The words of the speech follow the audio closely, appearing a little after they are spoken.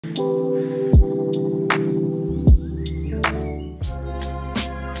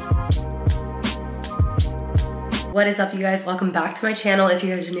What is up, you guys? Welcome back to my channel. If you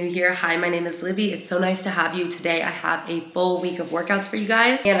guys are new here, hi, my name is Libby. It's so nice to have you. Today I have a full week of workouts for you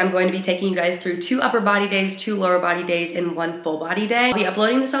guys, and I'm going to be taking you guys through 2 upper body days, 2 lower body days, and 1 full body day. I'll be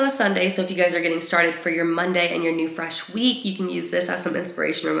uploading this on a Sunday, so if you guys are getting started for your Monday and your new fresh week, you can use this as some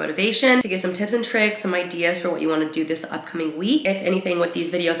inspiration or motivation to get some tips and tricks, some ideas for what you want to do this upcoming week. If anything with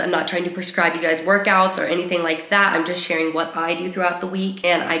these videos, I'm not trying to prescribe you guys workouts or anything like that. I'm just sharing what I do throughout the week,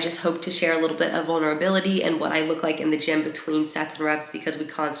 and I just hope to share a little bit of vulnerability and what I look like in the gym between sets and reps, because we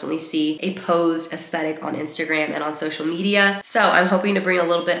constantly see a posed aesthetic on Instagram and on social media. So I'm hoping to bring a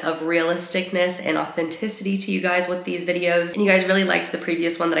little bit of realisticness and authenticity to you guys with these videos. And you guys really liked the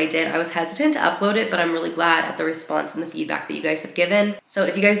previous one that I did. I was hesitant to upload it, but I'm really glad at the response and the feedback that you guys have given. So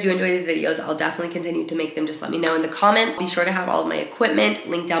if you guys do enjoy these videos, I'll definitely continue to make them. Just let me know in the comments. Be sure to have all of my equipment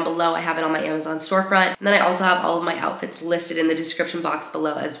linked down below. I have it on my Amazon storefront. And then I also have all of my outfits listed in the description box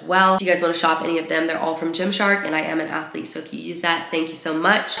below as well. If you guys want to shop any of them, they're all from Gymshark, and I am an athlete. So if you use that, thank you so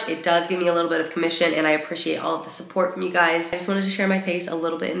much. It does give me a little bit of commission, and I appreciate all of the support from you guys. I just wanted to share my face a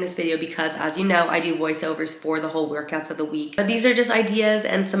little bit in this video because, as you know, I do voiceovers for the whole workouts of the week. But these are just ideas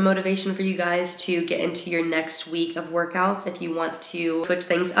and some motivation for you guys to get into your next week of workouts if you want to switch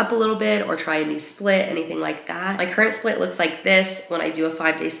things up a little bit or try a new split, anything like that. My current split looks like this. When I do a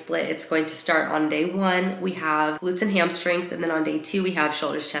 5-day split, it's going to start on day 1. We have glutes and hamstrings, and then on day 2, we have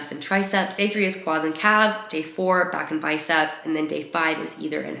shoulders, chest, and triceps. Day 3 is quads and calves. Day 4, back and biceps. And then day 5 is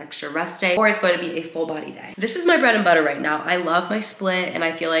either an extra rest day or it's going to be a full body day. This is my bread and butter right now. I love my split, and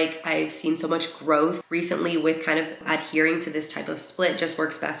I feel like I've seen so much growth recently with kind of adhering to this type of split. Just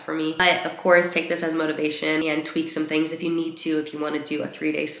works best for me. But of course, take this as motivation and tweak some things if you need to. If you want to do a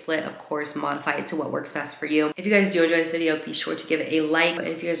 3-day split, of course, modify it to what works best for you. If you guys do enjoy this video, be sure to give it a like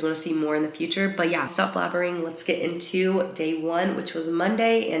if you guys want to see more in the future. But yeah, stop blabbering. Let's get into day 1, which was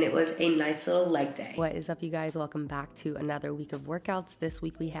Monday, and it was a nice little leg day. What is up, you guys? Welcome back to another week of workouts. This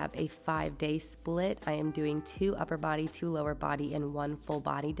week we have a 5-day split. I am doing 2 upper body, 2 lower body, and 1 full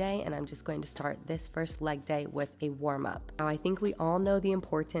body day, and I'm just going to start this first leg day with a warm-up. Now, I think we all know the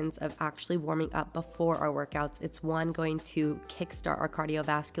importance of actually warming up before our workouts. It's going to kickstart our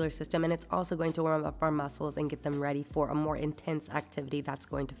cardiovascular system, and it's also going to warm up our muscles and get them ready for a more intense activity that's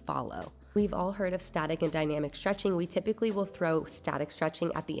going to follow. We've all heard of static and dynamic stretching. We typically will throw static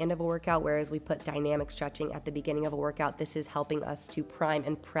stretching at the end of a workout, whereas we put dynamic stretching at the beginning of a workout. This is helping us to prime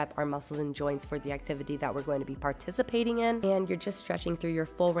and prep our muscles and joints for the activity that we're going to be participating in. And you're just stretching through your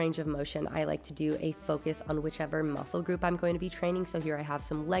full range of motion. I like to do a focus on whichever muscle group I'm going to be training. So here I have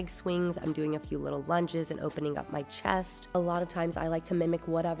some leg swings. I'm doing a few little lunges and opening up my chest. A lot of times I like to mimic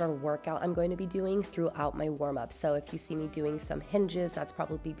whatever workout I'm going to be doing throughout my warm-up. So if you see me doing some hinges, that's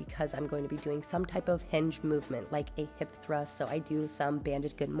probably because I'm going to be doing some type of hinge movement, like a hip thrust. So I do some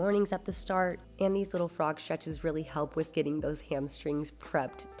banded good mornings at the start, and these little frog stretches really help with getting those hamstrings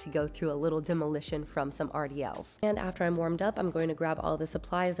prepped to go through a little demolition from some RDLs. And after I'm warmed up, I'm going to grab all the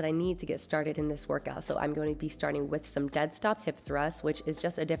supplies that I need to get started in this workout. So I'm going to be starting with some dead stop hip thrusts, which is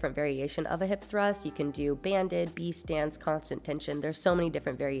just a different variation of a hip thrust. You can do banded, B stance, constant tension. There's so many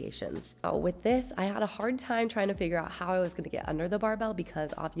different variations. With this, I had a hard time trying to figure out how I was going to get under the barbell,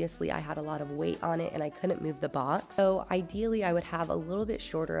 because obviously I had a lot of weight on it and I couldn't move the box. So ideally I would have a little bit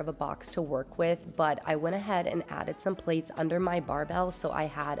shorter of a box to work with, but I went ahead and added some plates under my barbell so I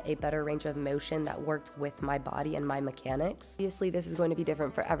had a better range of motion that worked with my body and my mechanics. Obviously this is going to be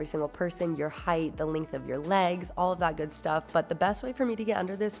different for every single person, your height, the length of your legs, all of that good stuff, but the best way for me to get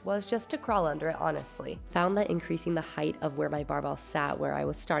under this was just to crawl under it, honestly. Found that increasing the height of where my barbell sat, where I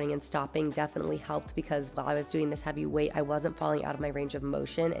was starting and stopping, definitely helped, because while I was doing this heavy weight, I wasn't falling out of my range of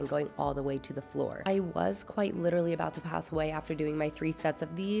motion and going all the way to the floor. I was quite literally about to pass away after doing my 3 sets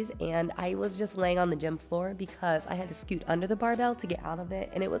of these, and I was just laying on the gym floor because I had to scoot under the barbell to get out of it,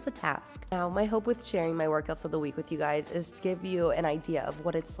 and it was a task. Now, my hope with sharing my workouts of the week with you guys is to give you an idea of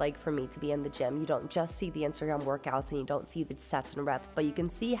what it's like for me to be in the gym. You don't just see the Instagram workouts and you don't see the sets and reps, but you can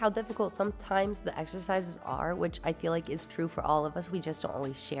see how difficult sometimes the exercises are, which I feel like is true for all of us. We just don't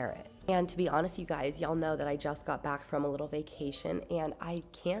always share it. And to be honest, you guys, y'all know that I just got back from a little vacation, and I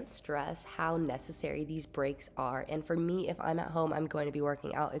can't stress how necessary these breaks are. And for me, if I'm at home, I'm going to be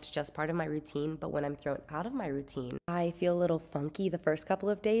working out. It's just part of my routine. But when I'm thrown out of my routine, I feel a little funky the first couple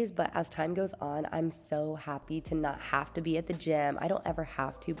of days. But as time goes on, I'm so happy to not have to be at the gym. I don't ever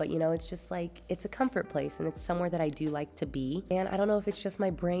have to, but you know, it's just like, it's a comfort place, and it's somewhere that I do like to be. And I don't know if it's just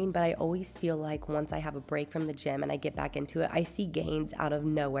my brain, but I always feel like once I have a break from the gym and I get back into it, I see gains out of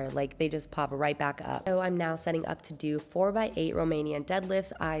nowhere. Like, like they just pop right back up. So I'm now setting up to do 4x8 Romanian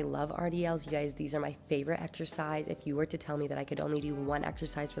deadlifts. I love RDLs, you guys. These are my favorite exercise. If you were to tell me that I could only do one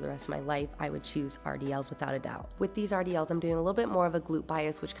exercise for the rest of my life, I would choose RDLs without a doubt. With these RDLs, I'm doing a little bit more of a glute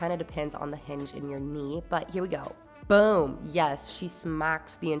bias, which kind of depends on the hinge in your knee, but here we go. Boom. Yes, she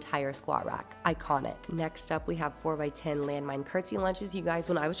smacks the entire squat rack. Iconic. Next up, we have 4x10 landmine curtsy lunges. You guys,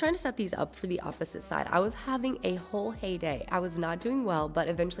 when I was trying to set these up for the opposite side, I was having a whole heyday. I was not doing well, but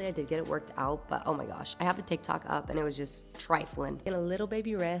eventually I did get it worked out. But oh my gosh, I have a TikTok up and it was just trifling. Getting a little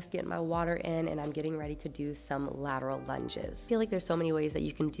baby rest, getting my water in, and I'm getting ready to do some lateral lunges. I feel like there's so many ways that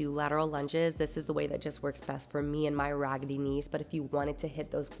you can do lateral lunges. This is the way that just works best for me and my raggedy knees. But if you wanted to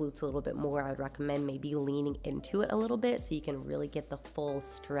hit those glutes a little bit more, I would recommend maybe leaning into it a little bit so you can really get the full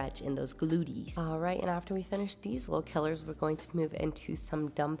stretch in those glutees. All right, and after we finish these little killers, we're going to move into some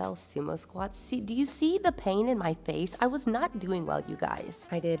dumbbell sumo squats. See, do you see the pain in my face? I was not doing well, you guys.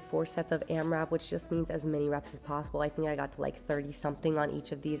 I did 4 sets of AMRAP, which just means as many reps as possible. I think I got to like 30 something on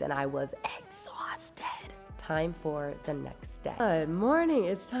each of these and I was exhausted. Time for the next day. Good morning,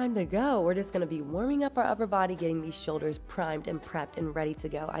 it's time to go. We're just gonna be warming up our upper body, getting these shoulders primed and prepped and ready to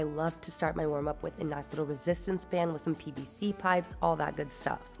go. I love to start my warm up with a nice little resistance band with some PVC pipes, all that good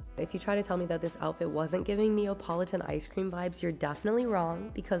stuff. If you try to tell me that this outfit wasn't giving Neapolitan ice cream vibes, you're definitely wrong,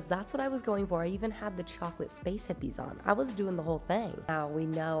 because that's what I was going for. I even had the chocolate space hippies on. I was doing the whole thing. Now, we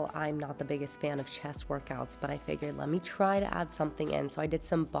know I'm not the biggest fan of chest workouts, but I figured let me try to add something in. So I did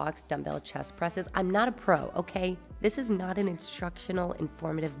some box dumbbell chest presses. I'm not a pro, okay? This is not an instructional,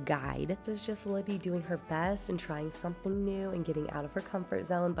 informative guide. This is just Libby doing her best and trying something new and getting out of her comfort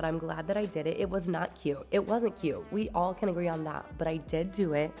zone, but I'm glad that I did it. It was not cute. It wasn't cute. We all can agree on that, but I did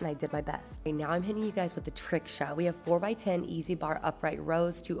do it and I did my best. Okay, now I'm hitting you guys with the trick shot. We have 4x10 easy bar upright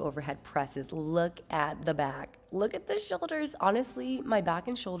rows, 2 overhead presses. Look at the back. Look at the shoulders. Honestly, my back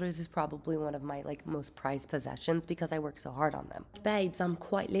and shoulders is probably one of my most prized possessions because I work so hard on them. Babes, I'm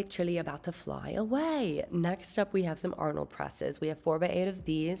quite literally about to fly away. Next up, we have some Arnold presses. We have 4x8 of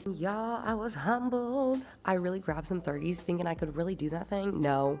these. Yeah, I was humbled. I really grabbed some 30s thinking I could really do that thing.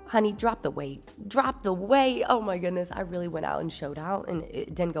 No, honey, drop the weight. Drop the weight. Oh my goodness. I really went out and showed out and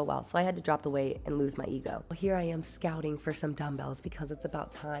it didn't go well. So I had to drop the weight and lose my ego. Here I am scouting for some dumbbells because it's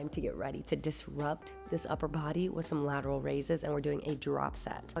about time to get ready to disrupt this upper body with some lateral raises, and we're doing a drop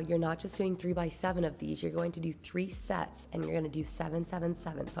set. You're not just doing 3x7 of these, you're going to do 3 sets and you're going to do 7, 7,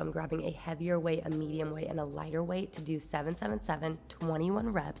 7. So I'm grabbing a heavier weight, a medium weight, and a lighter weight to do 7, 7, 7.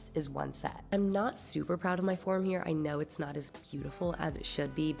 21 reps is 1 set. I'm not super proud of my form here. I know it's not as beautiful as it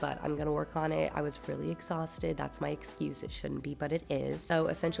should be, but I'm gonna work on it. I was really exhausted. That's my excuse. It shouldn't be, but it is. So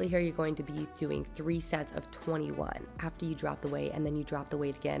essentially here you're going to be doing 3 sets of 21. After you drop the weight and then you drop the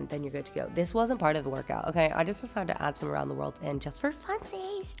weight again, then you're good to go. This wasn't part of the workout, okay? I just decided to add some around the world in just for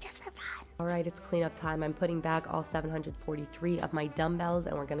funsies, just for fun. All right, it's cleanup time. I'm putting back all 743 of my dumbbells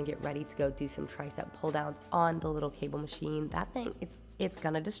and we're gonna get ready to go do some tricep pull downs on the little cable machine. That thing, it's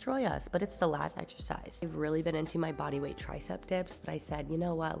gonna destroy us, but it's the last exercise. I've really been into my bodyweight tricep dips, but I said, you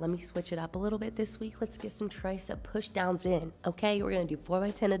know what, let me switch it up a little bit this week. Let's get some tricep push downs in, okay? We're gonna do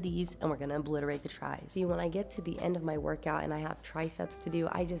 4x10 of these and we're gonna obliterate the tris. See, when I get to the end of my workout and I have triceps to do,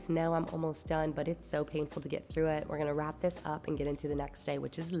 I just know I'm almost done, but it's so painful to get through it. We're gonna wrap this up and get into the next day,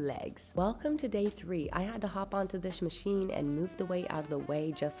 which is legs. Welcome to day 3. I had to hop onto this machine and move the weight out of the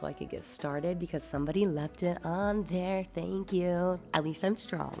way just so I could get started because somebody left it on there. Thank you. At least I'm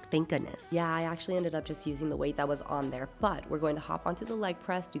strong, thank goodness. Yeah, I actually ended up just using the weight that was on there, but we're going to hop onto the leg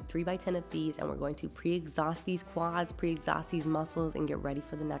press, do 3x10 of these, and we're going to pre-exhaust these quads, pre-exhaust these muscles, and get ready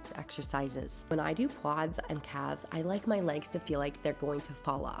for the next exercises. When I do quads and calves, I like my legs to feel like they're going to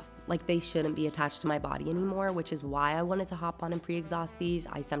fall off, like they shouldn't be attached to my body anymore, which is why I wanted to hop on and pre-exhaust these.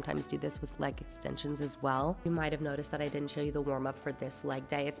 I sometimes do this with leg extensions as well. You might have noticed that I didn't show you the warm-up for this leg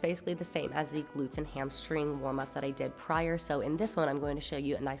day. It's basically the same as the glutes and hamstring warm-up that I did prior. So in this one, I'm going to show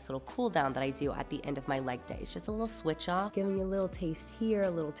you a nice little cool down that I do at the end of my leg day. It's just a little switch off, giving you a little taste here, a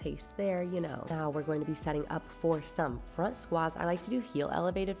little taste there, you know. Now we're going to be setting up for some front squats. I like to do heel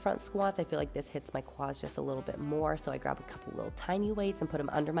elevated front squats. I feel like this hits my quads just a little bit more. So I grab a couple little tiny weights and put them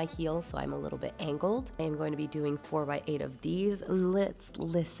under my heels so I'm a little bit angled. I am going to be doing 4x8 of these. Let's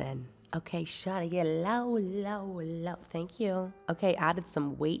listen. Okay, shut it, low, low, low. Thank you. Okay, added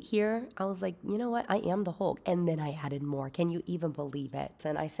some weight here. I was like, you know what? I am the Hulk. And then I added more. Can you even believe it?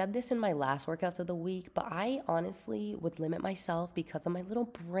 And I said this in my last workouts of the week, but I honestly would limit myself because of my little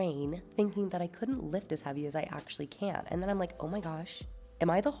brain thinking that I couldn't lift as heavy as I actually can. And then I'm like, oh my gosh, Am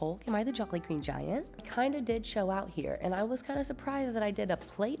I the Hulk? Am I the Jolly Green Giant? It kind of did show out here, and I was kind of surprised that I did a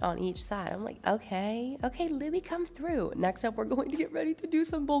plate on each side. I'm like, okay, Libby, come through. Next up, we're going to get ready to do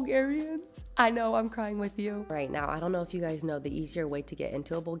some Bulgarians. I know, I'm crying with you. Right now, I don't know if you guys know the easier way to get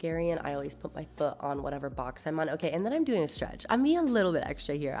into a Bulgarian. I always put my foot on whatever box I'm on. Okay, and then I'm doing a stretch. I'm being a little bit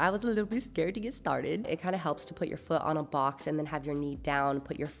extra here. I was a little bit scared to get started. It kind of helps to put your foot on a box and then have your knee down,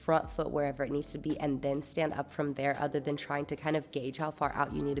 put your front foot wherever it needs to be, and then stand up from there, other than trying to kind of gauge how far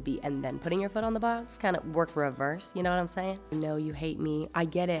out you need to be and then putting your foot on the box. Kind of work reverse, you know what I'm saying? I know you hate me. I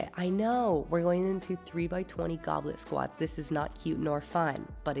get it. I know. We're going into 3x20 goblet squats. This is not cute nor fun,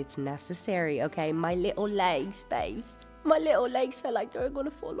 but it's necessary, okay? My little legs, babes. My little legs feel like they're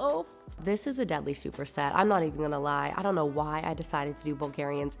gonna fall off. This is a deadly superset. I'm not even gonna lie. I don't know why I decided to do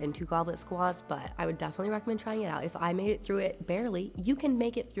Bulgarians into goblet squats, but I would definitely recommend trying it out. If I made it through it barely, you can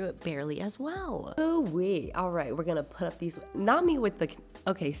make it through it barely as well. Ooh-wee. All right, we're gonna put up these, not me with the,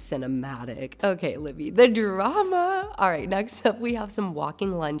 okay, cinematic. Okay, Libby, the drama. All right, next up we have some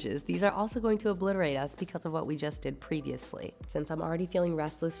walking lunges. These are also going to obliterate us because of what we just did previously. Since I'm already feeling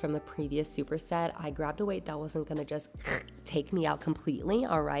restless from the previous superset, I grabbed a weight that wasn't gonna just take me out completely,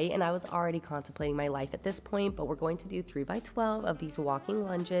 all right? And I was already contemplating my life at this point, but we're going to do 3x12 of these walking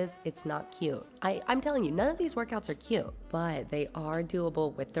lunges. It's not cute. I'm telling you, none of these workouts are cute, but they are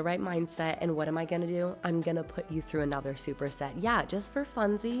doable with the right mindset. And what am I gonna do? I'm gonna put you through another superset. Yeah, just for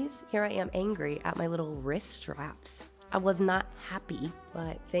funsies. Here I am angry at my little wrist straps. I was not happy,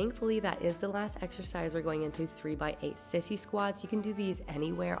 but thankfully that is the last exercise. We're going into 3x8 sissy squats. You can do these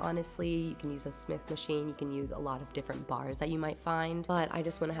anywhere, honestly. You can use a Smith machine. You can use a lot of different bars that you might find, but I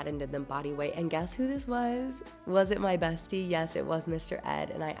just went ahead and did them body weight. And guess who this was? Was it my bestie? Yes, it was Mr.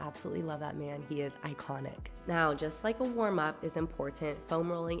 Ed, and I absolutely love that man. He is iconic. Now, just like a warm-up is important,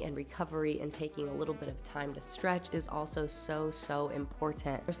 foam rolling and recovery and taking a little bit of time to stretch is also so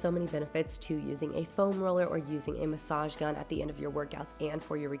important. There's so many benefits to using a foam roller or using a massage gun at the end of your workouts, and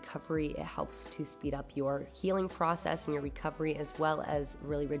for your recovery, it helps to speed up your healing process and your recovery, as well as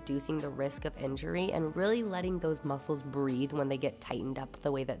really reducing the risk of injury and really letting those muscles breathe when they get tightened up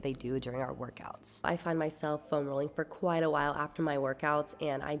the way that they do during our workouts. I find myself foam rolling for quite a while after my workouts,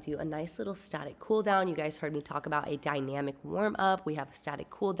 and I do a nice little static cool down. You guys heard me talk about a dynamic warm up. We have a static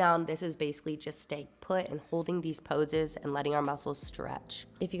cool down. This is basically just staying put and holding these poses and letting our muscles stretch.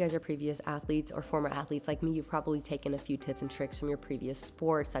 If you guys are previous athletes or former athletes like me, you've probably taken a few tips and tricks from your previous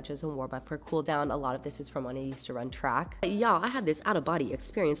sport, such as a warm up or cool down. A lot of this is from when I used to run track. Y'all, I had this out of body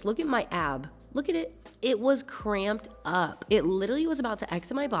experience. Look at my ab. Look at it. It was cramped up. It literally was about to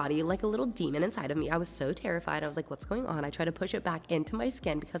exit my body like a little demon inside of me. I was so terrified. I was like, what's going on? I tried to push it back into my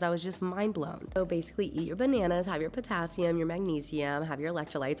skin because I was just mind blown. So basically, eat your bananas, have your potassium, your magnesium, have your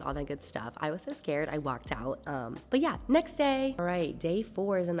electrolytes, all that good stuff. I was so scared. I walked out. But yeah, next day. All right, day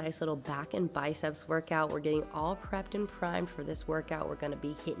 4 is a nice little back and biceps workout. We're getting all prepped and primed for this workout. We're going to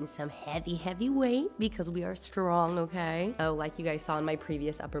be hitting some heavy weight because we are strong, okay? So like you guys saw in my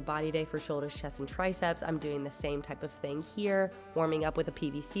previous upper body day for shoulders, chest, and triceps, I'm doing the same type of thing here, warming up with a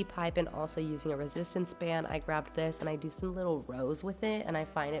PVC pipe and also using a resistance band. I grabbed this and I do some little rows with it, and I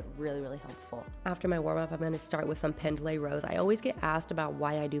find it really helpful. After my warm-up, I'm going to start with some pendlay rows. I always get asked about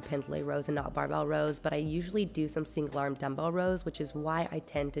why I do pendlay rows and not barbell rows, but I usually do some single arm dumbbell rows, which is why I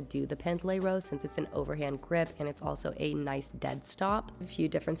tend to do the pendlay rows, since it's an overhand grip and it's also a nice dead stop. A few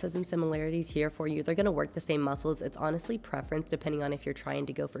differences and similarities here for you. They're going to work the same muscles. It's honestly preference depending on if you're trying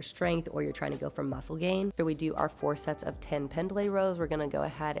to go for strength or you're trying to go for muscle gain. Here we do our 4 sets of 10 pendlay rows. We're going to go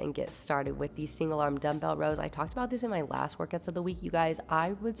ahead and get started with these single arm dumbbell rows. I talked about this in my last workouts of the week, you guys.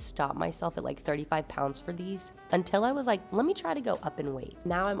 I would stop myself at like 35 pounds for these until I was like, let me try to go up in weight.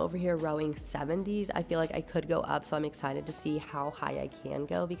 Now I'm over here rowing 70s. I feel like I could go up, so I'm excited to see how high I can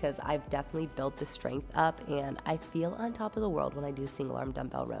go because I've definitely built the strength up and I feel on top of the world when I do single arm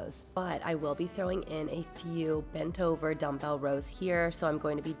dumbbell rows. But I will be throwing in a few bent over dumbbell rows here, so I'm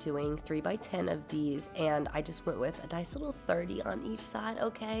going to be doing 3x10 of these, and I just went with a nice little 30 on each side,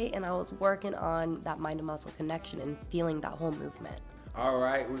 okay? And I was working on that mind to muscle connection and feeling that whole movement. All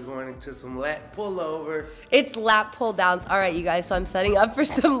right, we're going into some lat pullovers. It's lap pull downs. All right, you guys, so I'm setting up for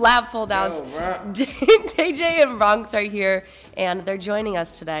some lap pull downs. JJ and Bronx are here and they're joining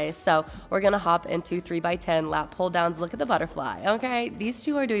us today. So we're gonna hop into 3x10 lap pull downs. Look at the butterfly, okay? These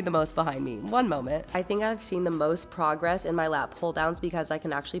two are doing the most behind me. One moment. I think I've seen the most progress in my lap pull downs because I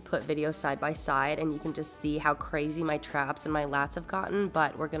can actually put videos side by side and you can just see how crazy my traps and my lats have gotten.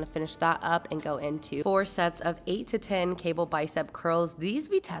 But we're gonna finish that up and go into 4 sets of 8 to 10 cable bicep curls. curls. These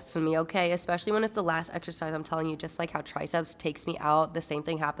be testing me, okay? Especially when it's the last exercise. I'm telling you, just like how triceps takes me out, the same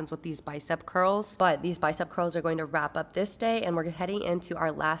thing happens with these bicep curls. But these bicep curls are going to wrap up this day, and we're heading into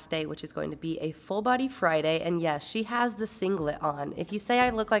our last day, which is going to be a full body Friday. And yes, she has the singlet on. If you say I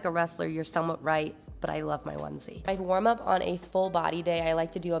look like a wrestler, you're somewhat right, but I love my onesie. I warm up on a full body day. I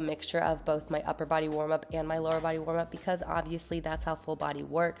like to do a mixture of both my upper body warm up and my lower body warm up because obviously that's how full body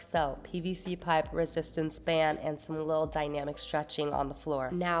works. So PVC pipe, resistance band, and some little dynamic stretching on the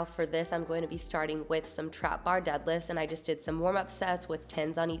floor. Now for this, I'm going to be starting with some trap bar deadlifts, and I just did some warm up sets with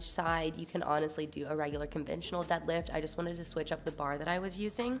 10s on each side. You can honestly do a regular conventional deadlift. I just wanted to switch up the bar that I was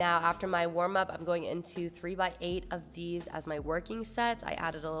using. Now after my warm up, I'm going into 3x8 of these as my working sets. I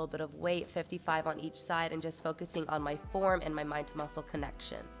added a little bit of weight, 55 on each side, and just focusing on my form and my mind to muscle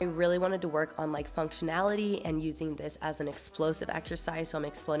connection. I really wanted to work on like functionality and using this as an explosive exercise, so I'm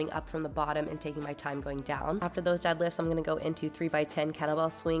exploding up from the bottom and taking my time going down. After those deadlifts, I'm gonna go into 3x10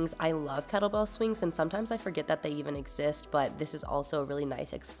 kettlebell swings. I love kettlebell swings, and sometimes I forget that they even exist, but this is also a really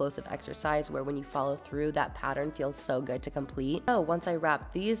nice explosive exercise where when you follow through, that pattern feels so good to complete. So once I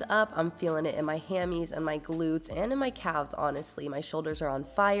wrap these up, I'm feeling it in my hammies and my glutes and in my calves, honestly. My shoulders are on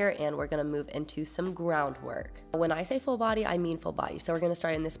fire, and we're gonna move into some groundwork. When I say full body, I mean full body. So we're gonna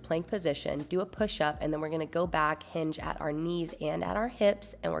start in this plank position, do a push-up, and then we're gonna go back, hinge at our knees and at our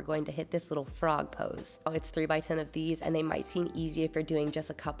hips, and we're going to hit this little frog pose. It's 3x10 of these, and they might seem easy if you're doing just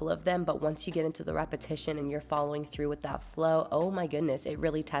a couple of them, but once you get into the repetition and you're following through with that flow, oh my goodness, it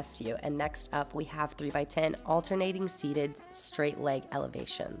really tests you. And next up, we have 3x10 alternating seated straight leg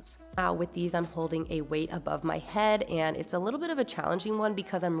elevations. Now with these, I'm holding a weight above my head, and it's a little bit of a challenging one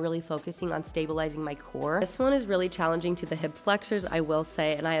because I'm really focusing on stabilizing my core. This one is really challenging to the hip flexors, I will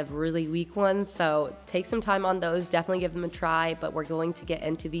say, and I have really weak ones, so take some time on those, definitely give them a try. But we're going to get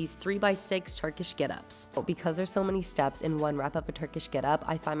into these 3x6 Turkish get-ups. Because there's so many steps in one rep of a Turkish get-up,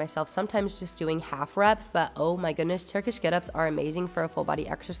 I find myself sometimes just doing half reps, but oh my goodness, Turkish get-ups are amazing for a full body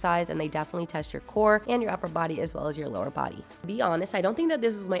exercise, and they definitely test your core and your upper body as well as your lower body. To be honest, I don't think that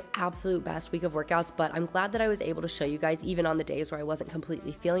this is my absolute best week of workouts, but I'm glad that I was able to show you guys even on the days where I wasn't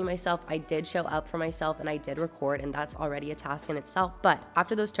completely feeling myself. I did show up for myself and I did record, and that's already a task in itself. But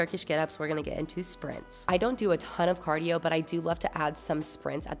after those Turkish get-ups, we're gonna get into sprints. I don't do a ton of cardio, but I do love to add some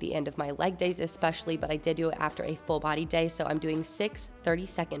sprints at the end of my leg days especially, but I did do it after a full body day. So I'm doing 6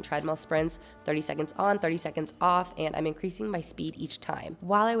 30-second treadmill sprints, 30 seconds on, 30 seconds off, and I'm increasing my speed each time.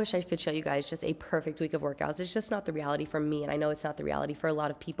 While I wish I could show you guys just a perfect week of workouts, it's just not the reality for me, and I know it's not the reality for a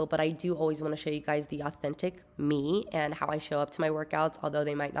lot of people, but I do always want to show you guys the authentic me and how I show up to my workouts. Although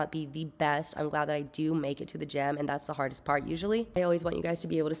they might not be the best, I'm glad that I do make it to the gym, and that's the hardest part usually. I always want you guys to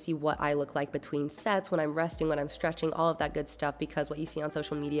be able to see what I look like between sets, when I'm resting, when I'm stretching, all of that good stuff, because what you see on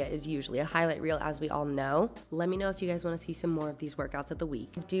social media is usually a highlight reel, as we all know. Let me know if you guys want to see some more of these workouts of the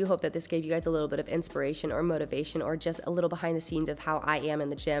week. I do hope that this gave you guys a little bit of inspiration or motivation, or just a little behind the scenes of how I am in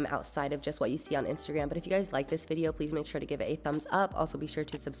the gym outside of just what you see on Instagram. But if you guys like this video, please make sure to give it a thumbs up. Also be sure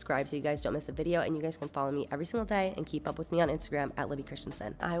to subscribe so you guys don't miss a video, and you guys can follow me every single day and keep up with me on Instagram at Libby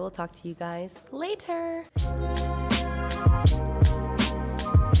Christensen. I will talk to you guys later.